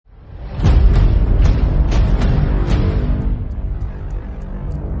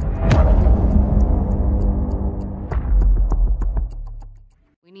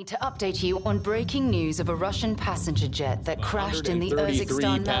update you on breaking news of a Russian passenger jet that crashed in the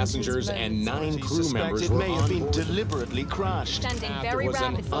Urzikstan passengers and 9 crew members were may have been deliberately crashed. Descending very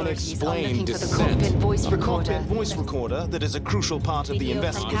rapidly. Authorities are looking for the descent. cockpit voice A recorder. cockpit voice recorder that is a crucial part of the Video from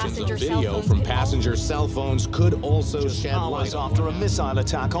investigation. passenger cell Video phones from could passenger cell phones could also shed Hours light after a missile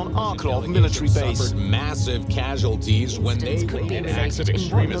attack on Arklov military base. suffered massive casualties when they Incidents could be waited acts of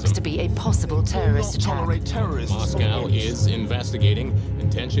related in what looks extremism. to be a possible terrorist Not attack. tolerate terrorists. Moscow is investigating.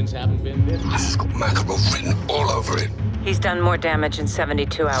 Intentions haven't been this. This has got Makarov written all over it. He's done more damage in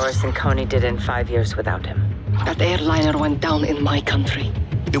 72 hours than Coney did in 5 years without him. That airliner went down in my country.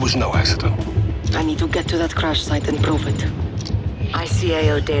 It was no accident. I need to get to that crash site and prove it.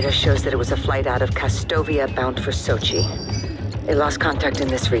 ICAO data shows that it was a flight out of Kastovia bound for Sochi. They lost contact in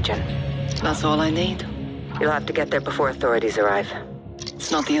this region. That's all I need. You'll have to get there before authorities arrive.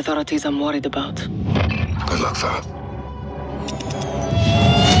 It's not the authorities I'm worried about. Good luck, fella.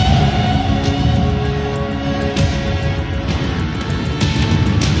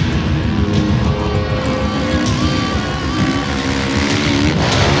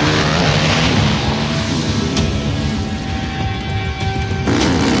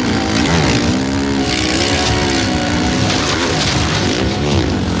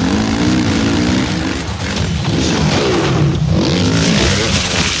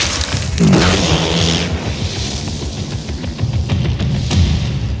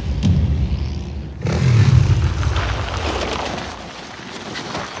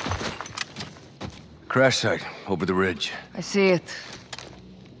 Crash site, over the ridge. I see it.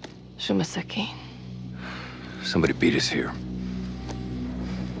 Shumasaki. Somebody beat us here.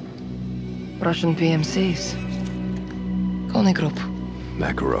 Russian PMCs. Kony Group.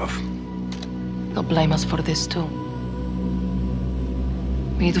 Makarov. They'll blame us for this too.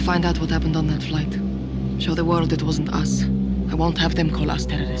 We need to find out what happened on that flight. Show the world it wasn't us. I won't have them call us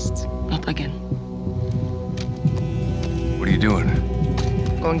terrorists. Not again. What are you doing?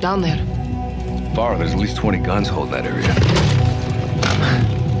 Going down there. Far, there's at least 20 guns holding that area.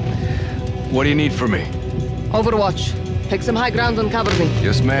 What do you need from me? Overwatch. Take some high ground and cover me.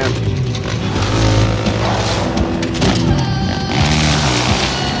 Yes, ma'am.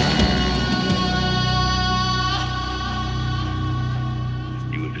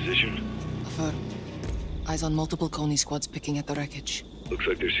 You in position? Affirm. Eyes on multiple Kony squads picking at the wreckage. Looks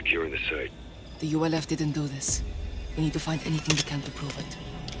like they're securing the site. The ULF didn't do this. We need to find anything we can to prove it.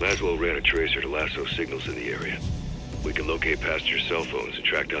 Laswell ran a tracer to lasso signals in the area. We can locate passenger cell phones and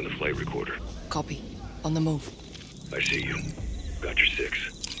track down the flight recorder. Copy. On the move. I see you. Got your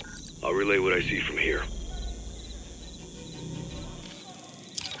 6. I'll relay what I see from here.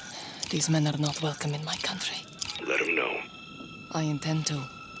 These men are not welcome in my country. Let them know. I intend to.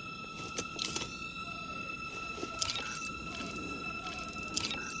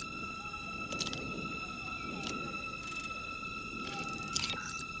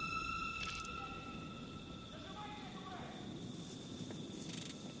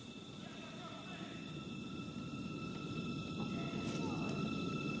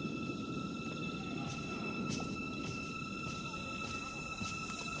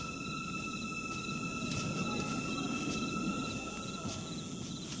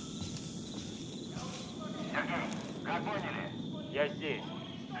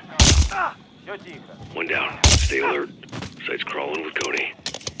 One down. Stay alert. Site's crawling with Coney.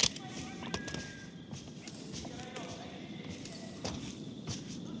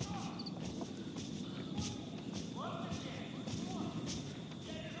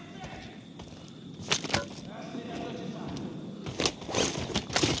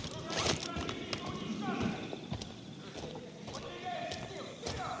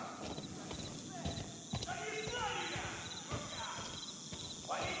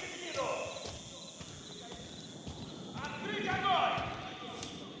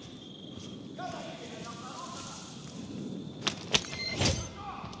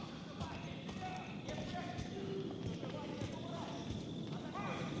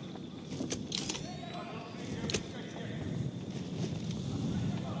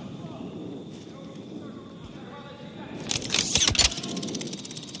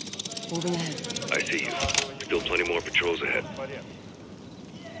 Moving ahead. I see you. Still plenty more patrols ahead.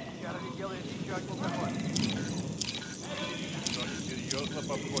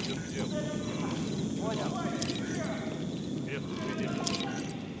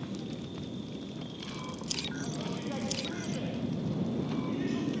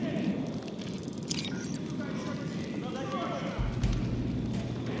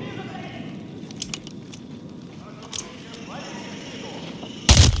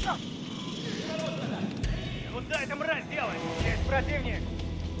 Что эта мразь делает? Здесь противник.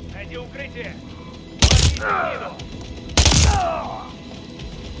 Найди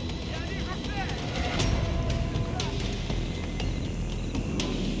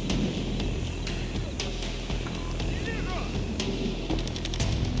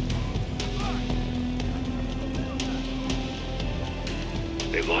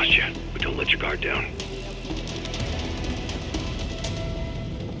They've lost you, but don't let your guard down.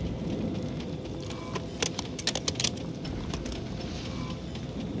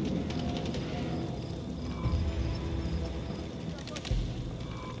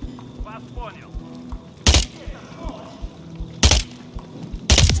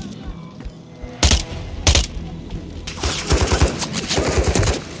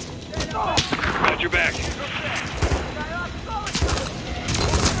 Got your back.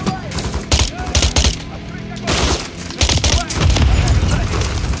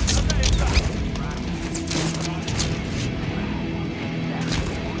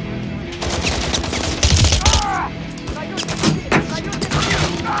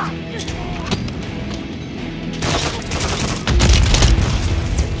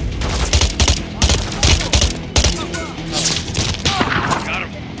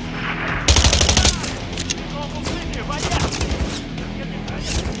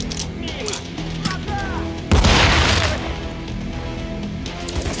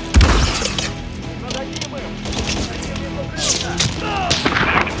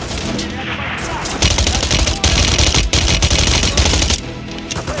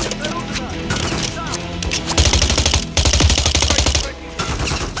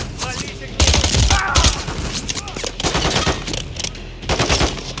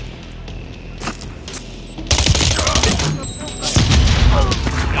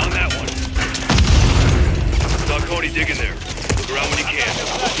 Dig in there. Look around when you can.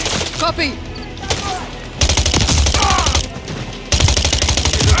 Copy!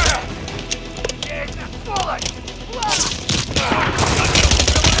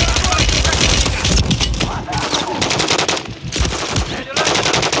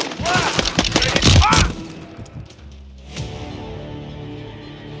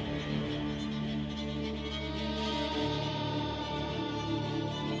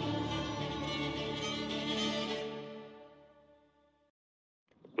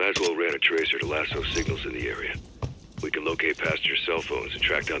 Laswell ran a tracer to lasso signals in the area. We can locate passenger cell phones and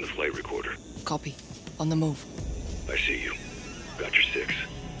track down the flight recorder. Copy. On the move. I see you. Got your 6.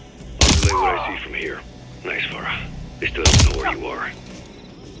 I'll relay what I see from here. Nice, Farah. They still don't know where you are.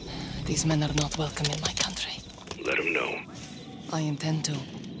 These men are not welcome in my country. Let them know. I intend to.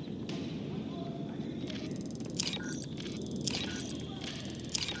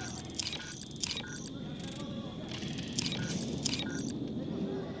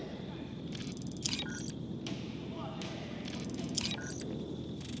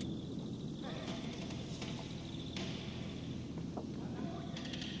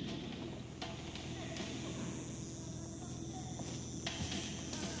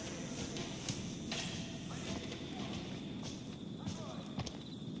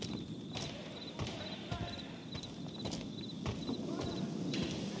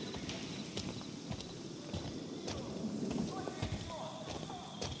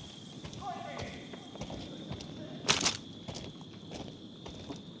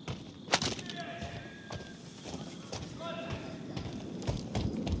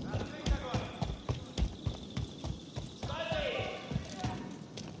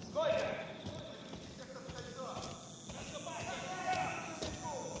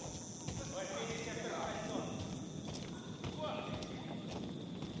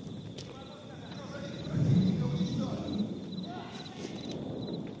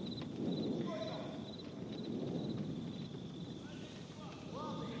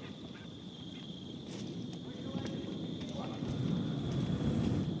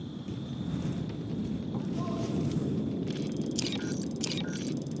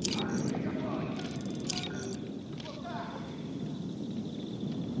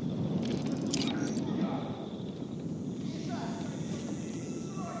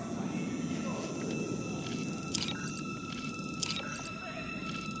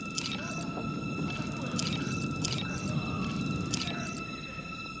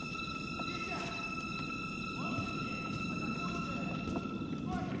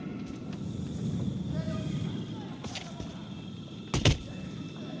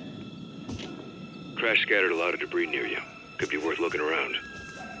 Crash scattered a lot of debris near you. Could be worth looking around.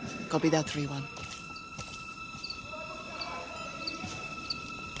 Copy that, 3-1.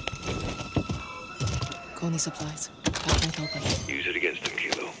 Coney supplies. Cabinet open. Use it against him,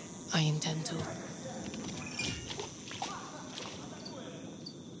 Kilo. I intend to.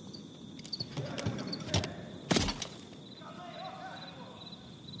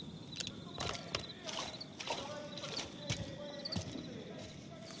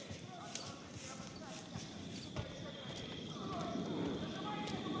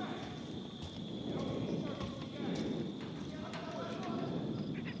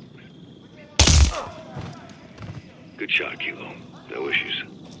 Good shot, Kilo. No issues.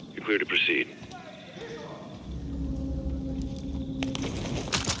 You're clear to proceed.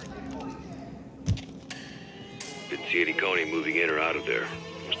 Didn't see any Coney moving in or out of there.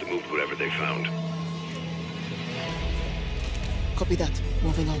 Must have moved whatever they found. Copy that.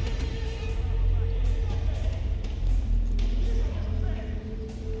 Moving on.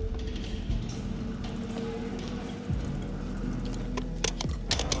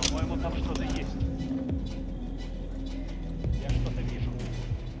 По-моему, там что-то есть. Я что-то вижу.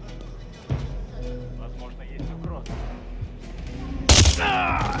 Возможно, есть угроза.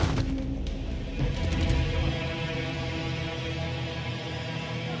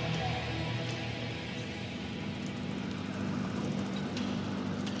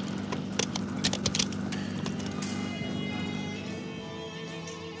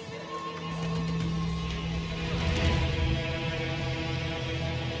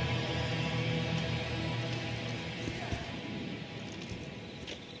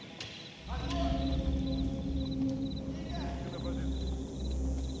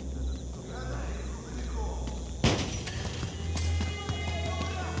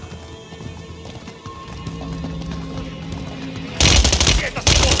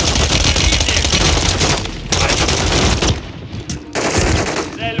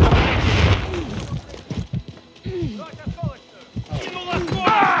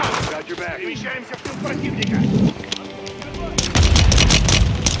 Перемещаемся в тыл противника.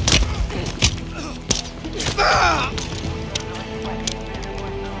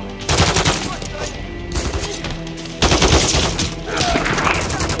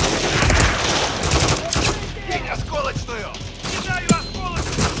 Кинь осколочную! Кидаю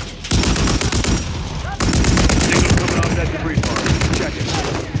осколочную!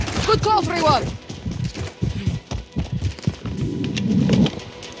 Good call, 3-1!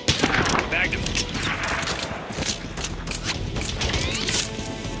 Bagged him.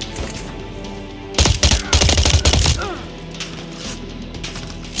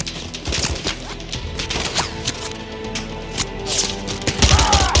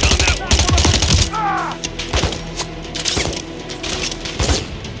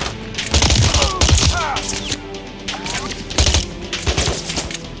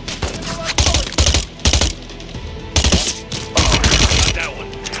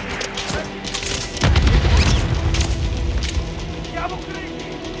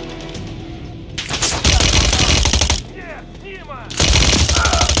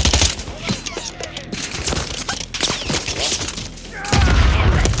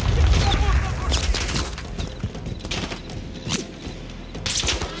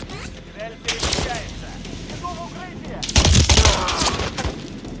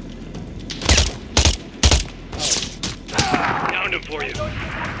 Downed him for you.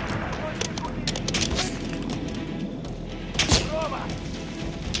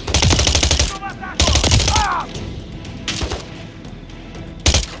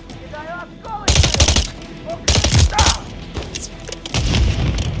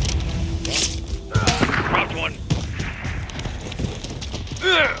 Dropped one.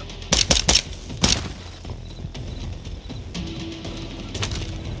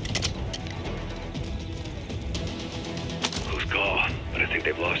 Close call, but I think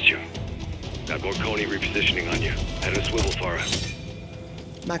they've lost you. Got more Coney repositioning on you. Head of swivel, Farah.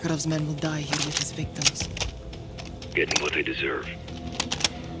 Makarov's men will die here with his victims. Getting what they deserve.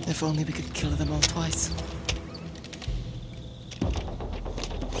 If only we could kill them all twice.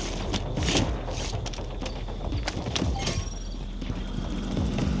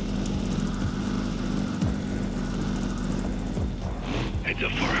 Heads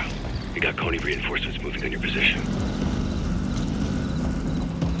up, Farah. We got Coney reinforcements moving on your position.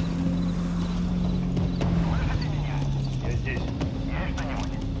 Я здесь. Есть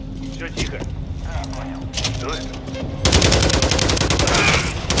что-нибудь? Все тихо. Понял. Что это?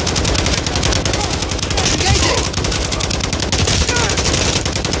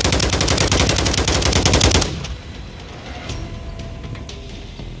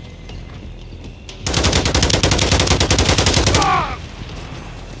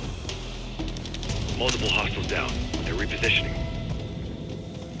 Multiple hostiles down. They're repositioning.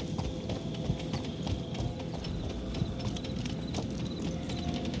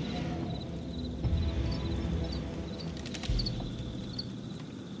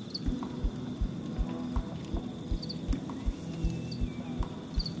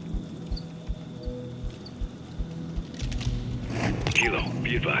 Kilo,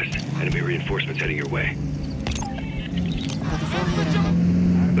 be advised. Enemy reinforcements heading your way.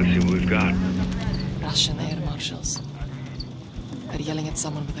 Let's see what we've got. Russian air marshals. They're yelling at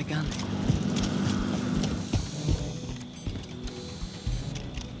someone with a gun.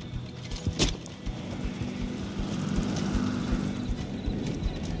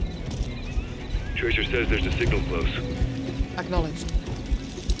 says there's a signal close. Acknowledged.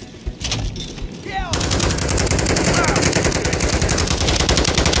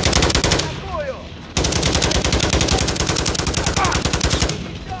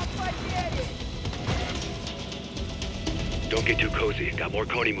 Don't get too cozy. Got more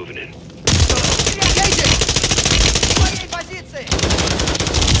Coney moving in.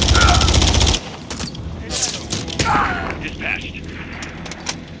 Dispatched.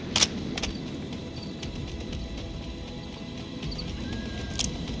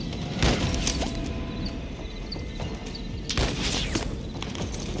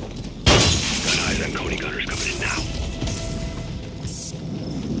 Got eyes on Coney gunners coming in now.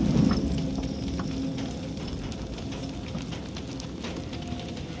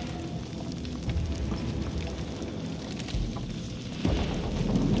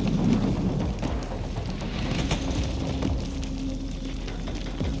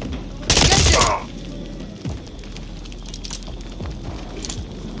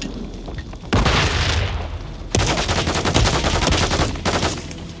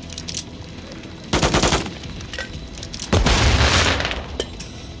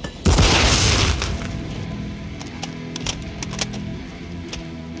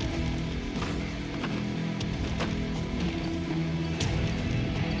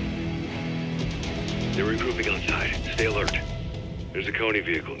 They're regrouping outside. Stay alert. There's a Coney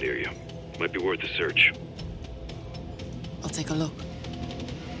vehicle near you. Might be worth a search. I'll take a look.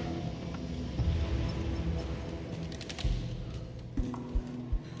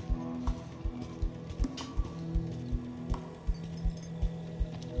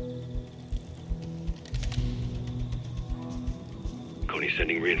 Coney's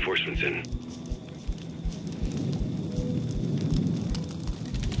sending reinforcements in.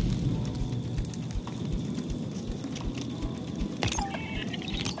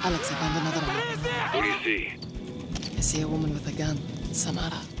 Alex, I found another one. What do you see? I see a woman with a gun.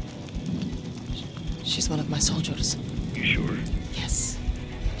 Samara. She's one of my soldiers. You sure? Yes.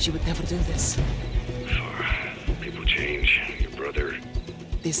 She would never do this. Farah, people change. Your brother.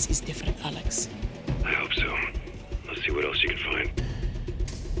 This is different, Alex. I hope so. Let's see what else you can find.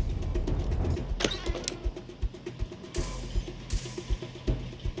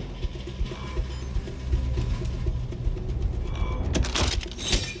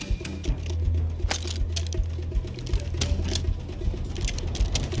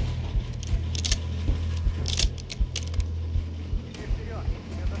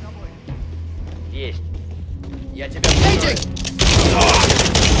 Есть. Я тебя...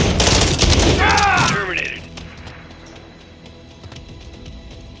 Terminated.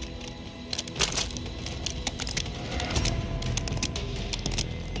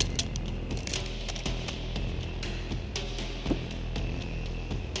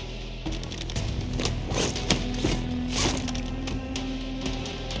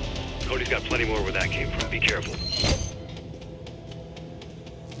 Cody's got plenty more where that came from. Be careful.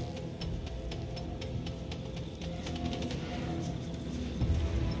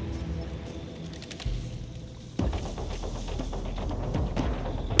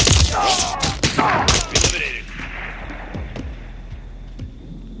 Eliminated.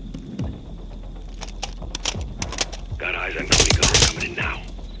 Got eyes on Cody gunners coming in now.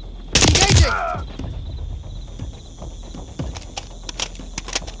 Engaging!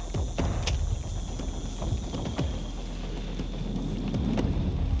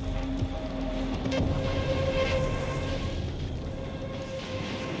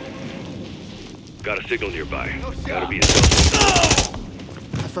 Got a signal nearby. Gotta be a cell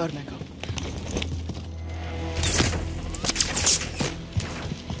phone. Affirm, Echo.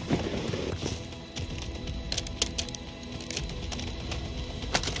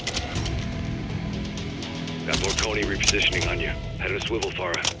 Got more Coney repositioning on you. Head in a swivel,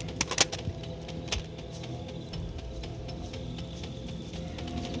 Farah.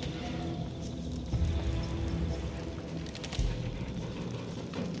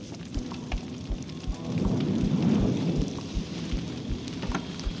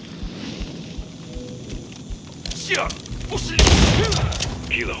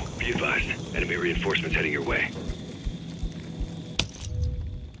 Kilo, be advised. Enemy reinforcements heading your way.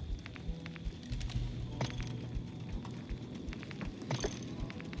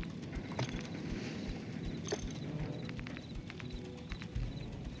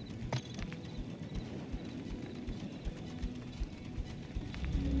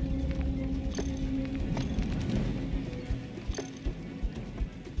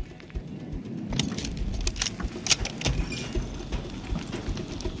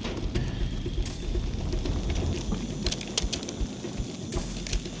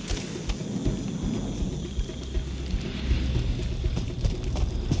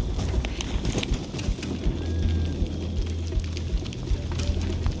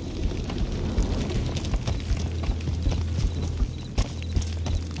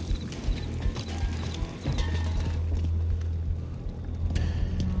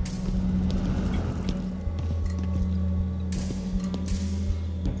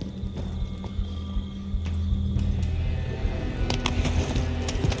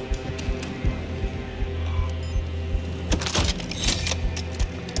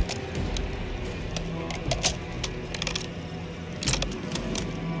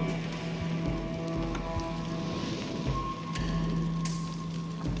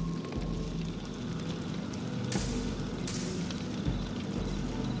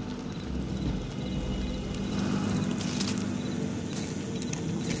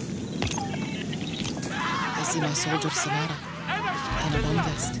 see my soldier, Samara. And a bomb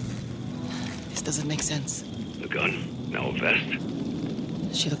vest. This doesn't make sense. A gun? Now a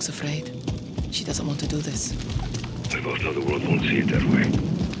vest? She looks afraid. She doesn't want to do this. We both know the world won't see it that way.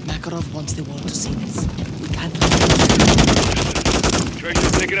 Makarov wants the world to see this. We can't.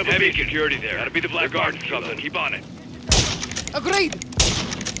 Tracer's picking up heavy security there. Gotta be the Black Guard or something. Keep on it. Agreed!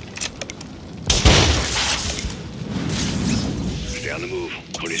 Stay on the move.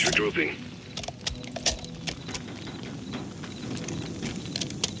 Cody's regrouping.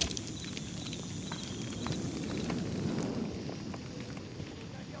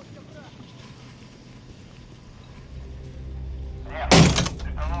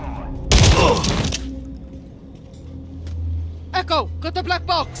 Echo, got the black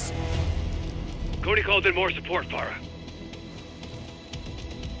box! Cody called in more support, Farah.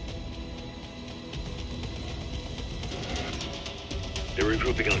 They're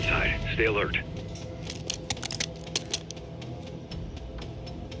regrouping on side. Stay alert.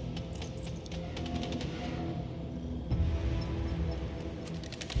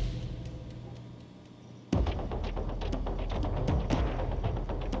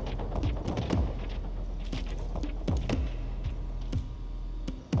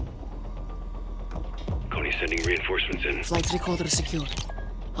 Cody's sending reinforcements in. Flight recorder secured.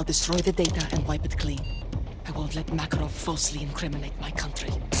 I'll destroy the data and wipe it clean. I won't let Makarov falsely incriminate my country.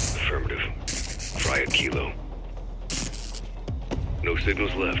 Affirmative. Fry it, Kilo. No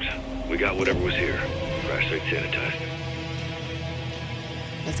signals left. We got whatever was here. Crash site sanitized.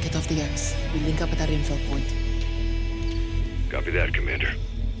 Let's get off the X. We link up at that infill point. Copy that, Commander.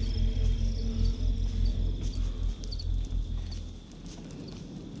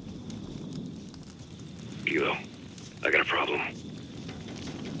 Kilo, I got a problem.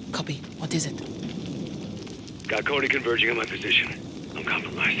 Copy. What is it? Got Cody converging on my position. I'm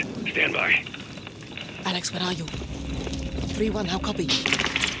compromised. Stand by. Alex, where are you? 3-1, how copy?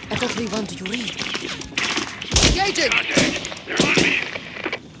 Echo 3-1, do you read? Engaging! Contact! They're on me.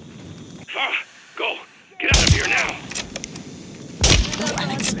 Farah, go! Get out of here now! No,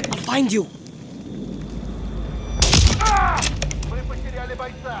 Alex, I'll find you! Мы потеряли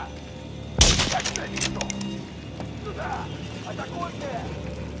бойца! Я тебя вижу! Сюда! Атакуйте!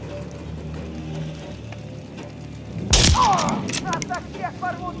 Нас так всех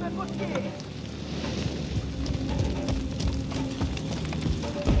порвут на куски!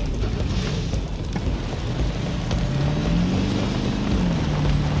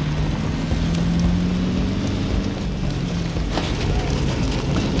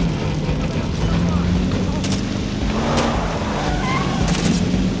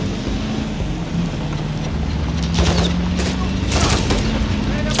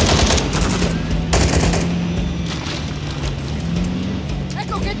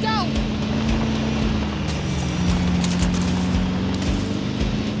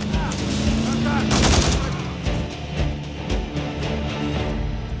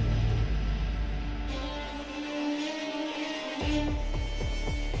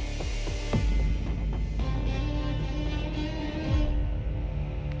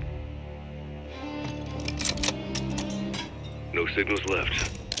 No signals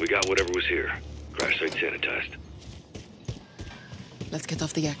left. We got whatever was here. Crash site sanitized. Let's get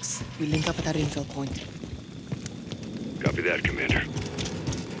off the X. We link up at that infill point. Copy that, Commander.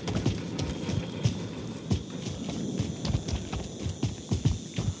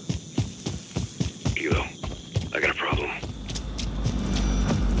 Kilo, I got a problem.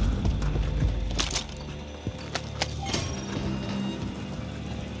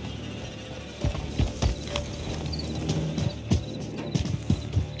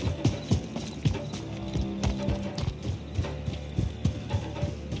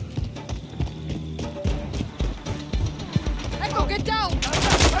 Get down!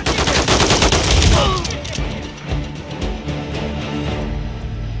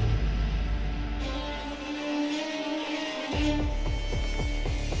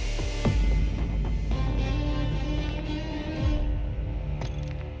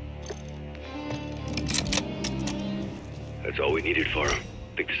 That's all we needed, Farah.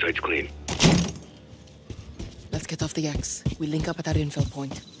 Think the site's clean. Let's get off the X. We link up at that infill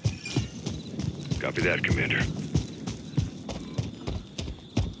point. Copy that, Commander.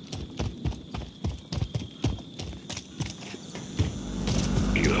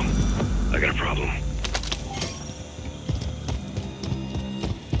 Kilo, I got a problem.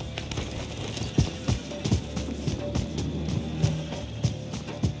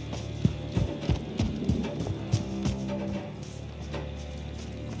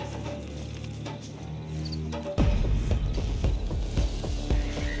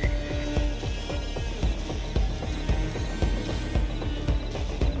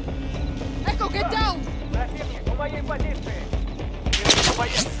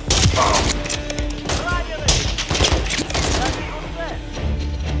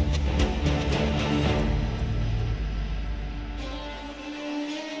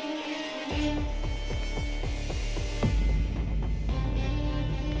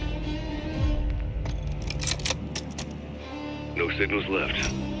 No signals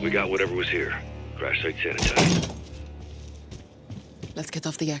left. We got whatever was here. Crash site sanitized. Let's get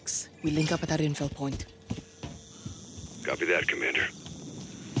off the X. We link up at that infill point. Copy that, Commander.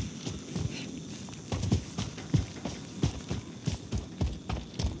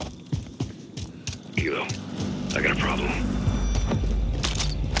 Kilo, I got a problem.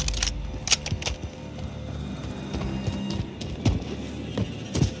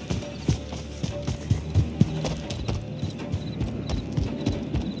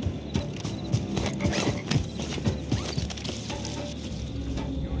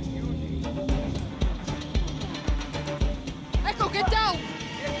 Echo, get down!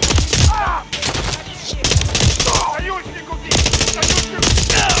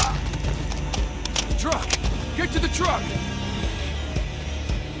 Truck! Get to the truck!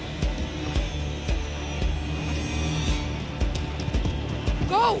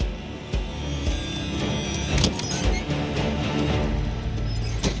 Go!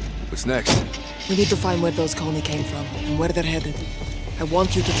 What's next? We need to find where those Coney came from, and where they're headed. I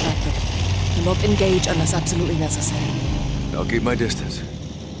want you to track them. Do not engage unless absolutely necessary. I'll keep my distance.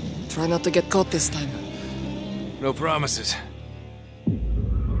 Try not to get caught this time. No promises.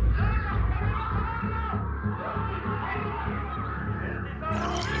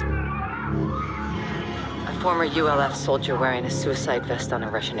 A former ULF soldier wearing a suicide vest on a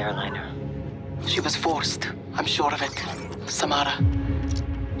Russian airliner. She was forced. I'm sure of it. Samara.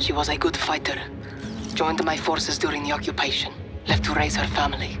 She was a good fighter. Joined my forces during the occupation. Left to raise her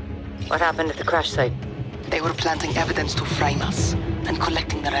family. What happened at the crash site? They were planting evidence to frame us, and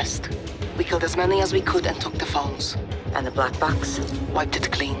collecting the rest. We killed as many as we could and took the phones. And the black box? Wiped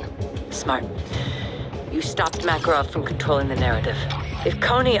it clean. Smart. You stopped Makarov from controlling the narrative. If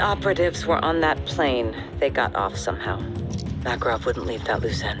Coney operatives were on that plane, they got off somehow. Makarov wouldn't leave that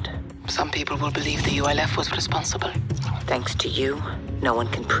loose end. Some people will believe the ULF was responsible. Thanks to you, no one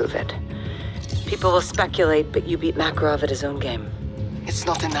can prove it. People will speculate, but you beat Makarov at his own game. It's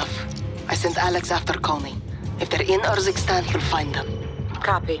not enough. I sent Alex after Coney. If they're in Urzikstan, he'll find them.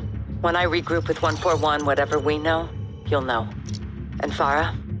 Copy. When I regroup with 141, whatever we know, you'll know. And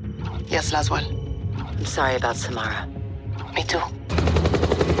Farah? Yes, Laswell. I'm sorry about Samara. Me too.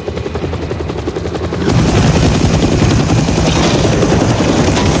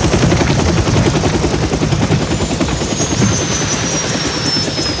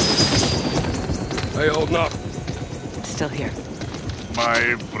 Hey, holding up. Still here.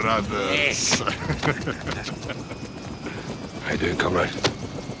 My brothers. How you doing, comrade?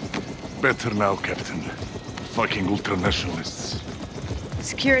 Better now, Captain. Fucking ultranationalists.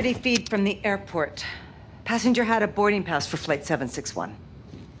 Security feed from the airport. Passenger had a boarding pass for Flight 761.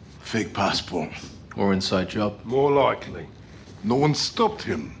 Fake passport. Or inside job. More likely. No one stopped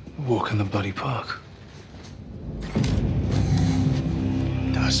him. Walk in the bloody park.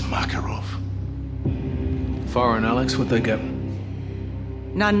 That's Makarov. Farah and Alex, what'd they get?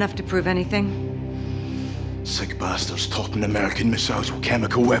 Not enough to prove anything. Sick bastards topping American missiles with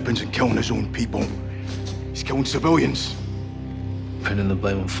chemical weapons and killing his own people. He's killing civilians. Pinning the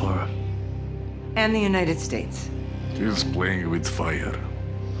blame on Farah. And the United States. He's playing with fire.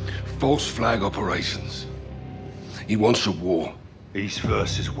 False flag operations. He wants a war. East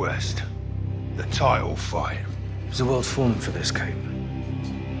versus West. The title fight. Is the world falling for this, Cape?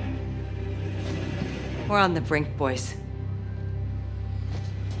 We're on the brink, boys.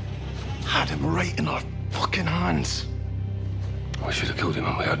 Had him right in our fucking hands. I should have killed him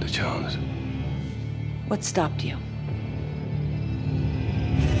when we had the chance. What stopped you?